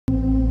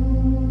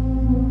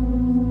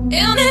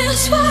In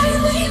this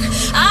violin,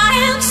 I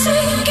am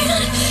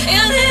singing.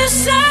 In this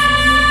silence,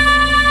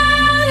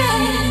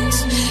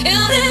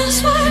 in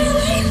this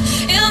violin,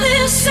 in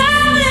this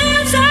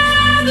silence,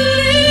 I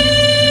believe.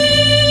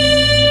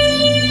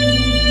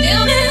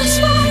 In this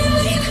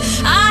violin,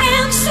 I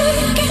am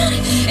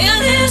singing.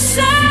 In this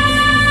silence,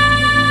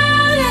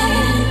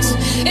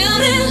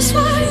 in this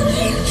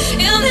violin,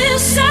 in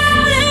this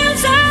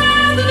silence,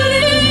 I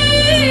believe.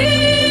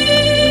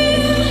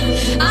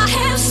 I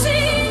have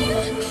seen.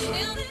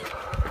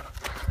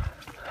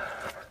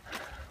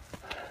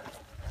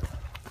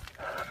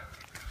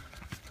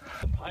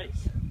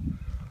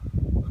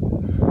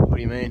 What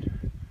do you mean?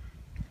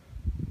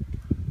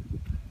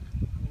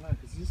 No,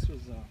 because this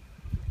was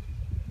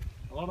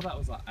a lot of that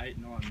was like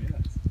 8-9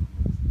 minutes.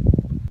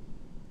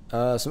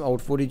 Some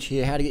old footage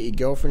here. How to get your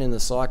girlfriend in the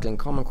cycling?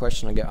 Common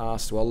question I get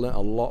asked. Well, I learnt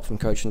a lot from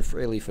coaching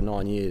freely for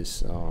 9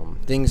 years.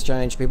 Things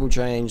change, people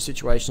change,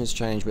 situations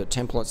change, but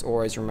templates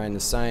always remain the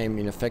same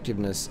in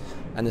effectiveness.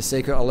 And the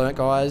secret I learnt,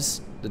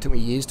 guys, that took me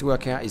years to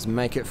work out, is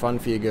make it fun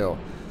for your girl.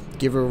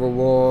 Give her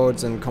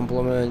rewards and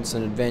compliments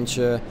and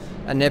adventure,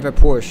 and never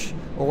push.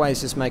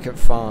 Always just make it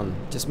fun.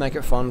 Just make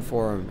it fun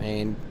for them.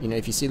 And you know,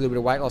 if you see a little bit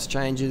of weight loss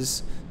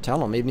changes, tell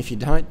them. Even if you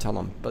don't, tell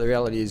them. But the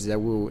reality is they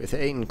will. If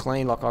they're eating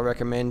clean, like I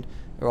recommend,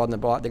 riding the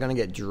bike, they're going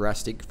to get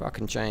drastic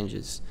fucking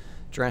changes.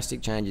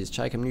 Drastic changes.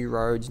 Take them new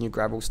roads, new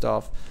gravel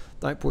stuff.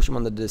 Don't push them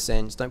on the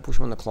descents. Don't push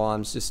them on the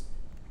climbs. Just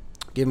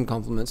give them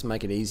compliments and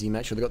make it easy.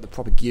 Make sure they've got the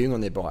proper gearing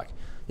on their bike.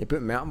 You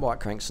put mountain bike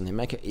cranks on there.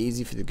 Make it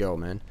easy for the girl,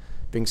 man.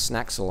 Bring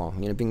snacks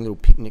along, you know, bring little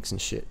picnics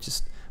and shit.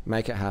 Just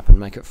make it happen,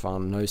 make it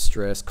fun, no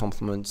stress,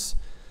 compliments.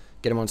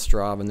 Get them on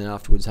Strava, and then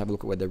afterwards have a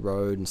look at where they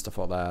rode and stuff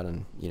like that,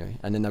 and you know,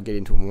 and then they'll get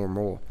into it more and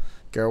more.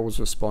 Girls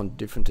respond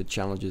different to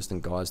challenges than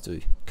guys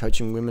do.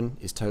 Coaching women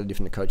is totally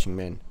different to coaching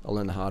men. I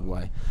learned the hard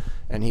way.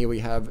 And here we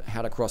have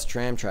how to cross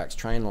tram tracks,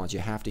 train lines.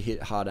 You have to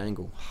hit hard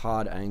angle,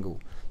 hard angle.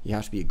 You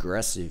have to be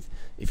aggressive.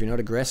 If you're not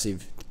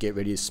aggressive, get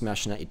ready to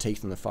smashing out your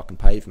teeth on the fucking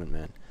pavement,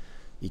 man.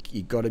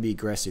 You got to be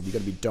aggressive. You got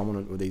to be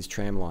dominant with these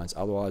tram lines.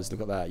 Otherwise, look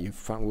at that. Your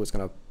front wheel's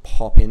going to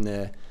pop in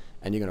there,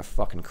 and you're going to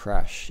fucking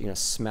crash. You're going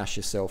to smash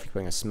yourself. You're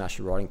going to smash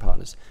your riding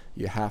partners.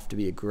 You have to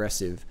be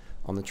aggressive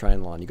on the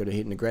train line. You got to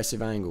hit an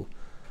aggressive angle.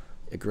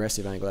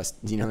 Aggressive angle. That's,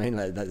 you know what I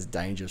mean. That's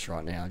dangerous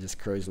right now. Just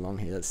cruising along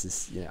here. That's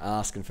just, you know,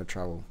 asking for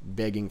trouble,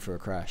 begging for a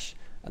crash,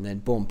 and then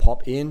boom,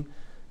 pop in,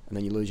 and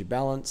then you lose your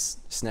balance,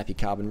 snap your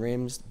carbon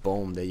rims.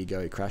 Boom, there you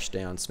go. Crash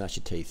down, smash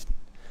your teeth.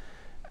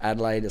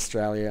 Adelaide,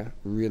 Australia,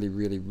 really,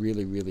 really,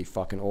 really, really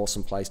fucking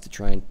awesome place to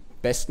train.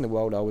 Best in the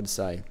world, I would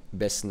say.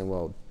 Best in the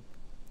world.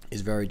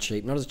 Is very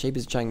cheap. Not as cheap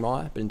as Chiang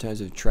Mai, but in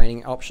terms of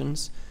training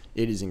options,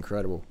 it is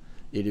incredible.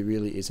 It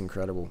really is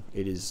incredible.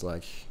 It is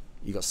like,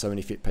 you got so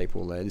many fit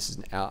people there. This is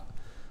an out,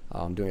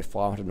 doing a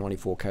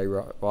 594k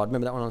ride.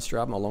 Remember that one on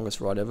Strava, my longest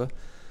ride ever?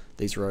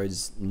 These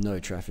roads, no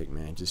traffic,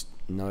 man. Just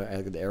no,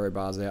 the aero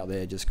bars out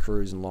there, just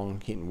cruising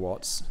along, hitting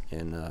watts,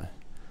 and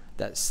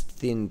that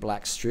thin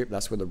black strip,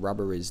 that's where the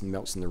rubber is and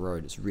melts in the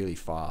road. It's really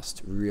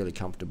fast, really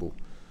comfortable.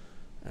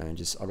 And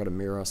just, I got a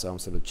mirror, so I'm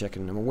sort of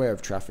checking. I'm aware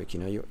of traffic, you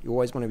know. You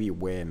always want to be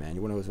aware, man.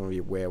 You always want to be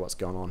aware of what's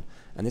going on.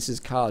 And this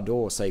is car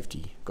door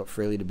safety. Got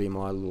Freely to be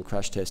my little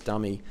crash test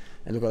dummy.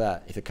 And look at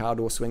that. If the car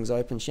door swings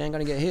open, she ain't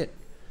going to get hit.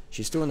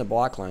 She's still in the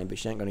bike lane, but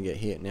she ain't going to get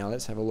hit. Now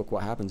let's have a look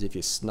what happens if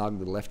you're snug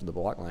to the left of the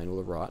bike lane or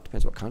the right.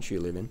 Depends what country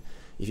you live in.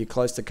 If you're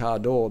close to car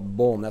door,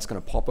 boom, that's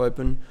going to pop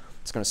open.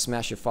 It's going to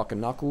smash your fucking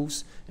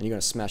knuckles, and you're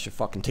going to smash your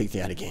fucking teeth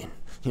out again.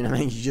 You know what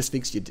I mean? You just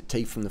fixed your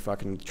teeth from the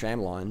fucking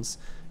tram lines,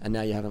 and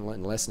now you haven't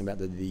learned a lesson about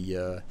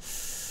the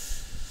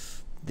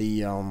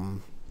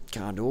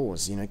car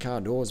doors. You know, car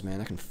doors, man,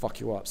 that can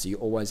fuck you up. So you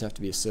always have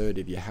to be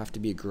assertive. You have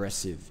to be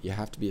aggressive. You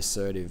have to be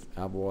assertive.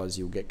 Otherwise,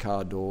 you'll get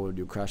car doored.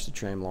 You'll crash the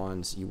tram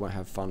lines. You won't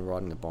have fun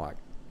riding the bike.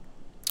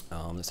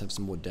 Let's have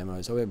some more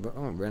demos. Oh,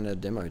 we're out of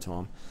demo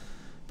time.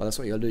 But that's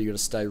what you got to do. You got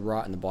to stay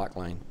right in the bike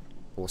lane,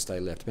 or stay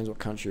left. Depends what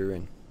country you're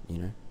in. You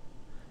know,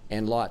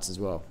 and lights as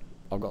well.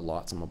 I've got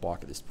lights on my bike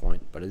at this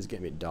point, but it is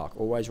getting a bit dark.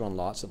 Always run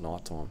lights at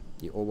night time.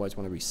 You always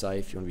want to be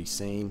safe. You want to be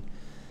seen.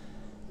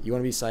 You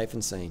want to be safe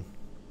and seen.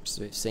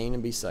 Seen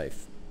and be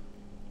safe.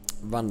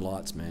 Run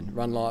lights, man.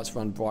 Run lights.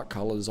 Run bright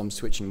colours. I'm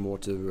switching more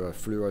to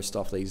fluoro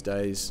stuff these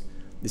days.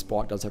 This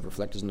bike does have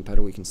reflectors in the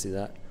pedal. We can see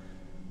that.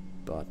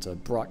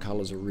 But bright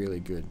colours are really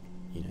good.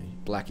 You know,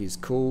 black is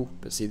cool.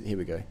 But see, here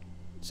we go.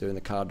 So in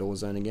the car door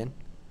zone again.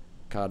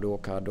 Car door,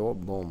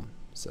 boom.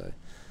 So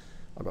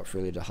I got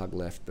Freely to hug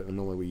left, but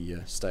normally we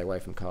stay away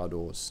from car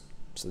doors.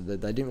 So they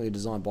didn't really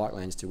design bike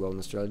lanes too well in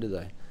Australia, did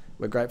they?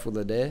 We're grateful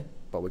they're there,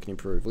 but we can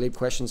improve. Leave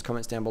questions,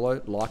 comments down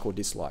below, like or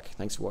dislike.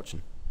 Thanks for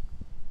watching.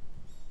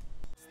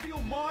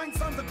 Steel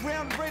minds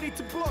underground ready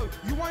to blow.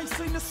 You ain't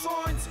seen the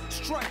signs,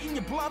 straight in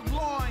your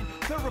bloodline.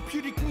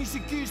 Therapeutic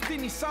music used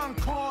in its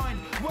unkind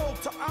world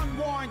to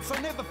unwind, so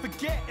never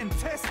forget and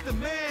test the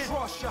man.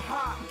 Cross your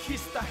heart and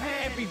kiss the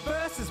hand. Every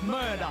verse is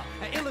murder,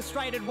 an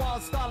illustrated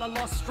wild style of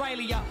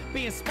Australia,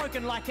 being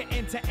spoken like an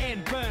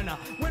end-to-end burner.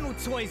 When will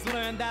toys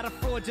learn that a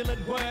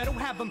fraudulent word will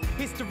have them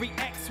history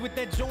X with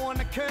their jaw on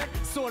a curve?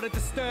 Sorta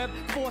disturbed,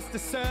 forced to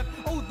serve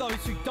all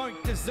those who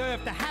don't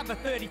deserve to have a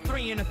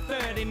 33 and a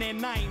third in their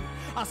name.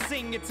 I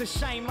sing, it's a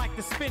shame, like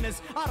the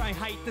Spinners. I don't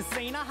hate the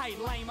scene, I hate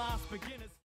lame ass beginners.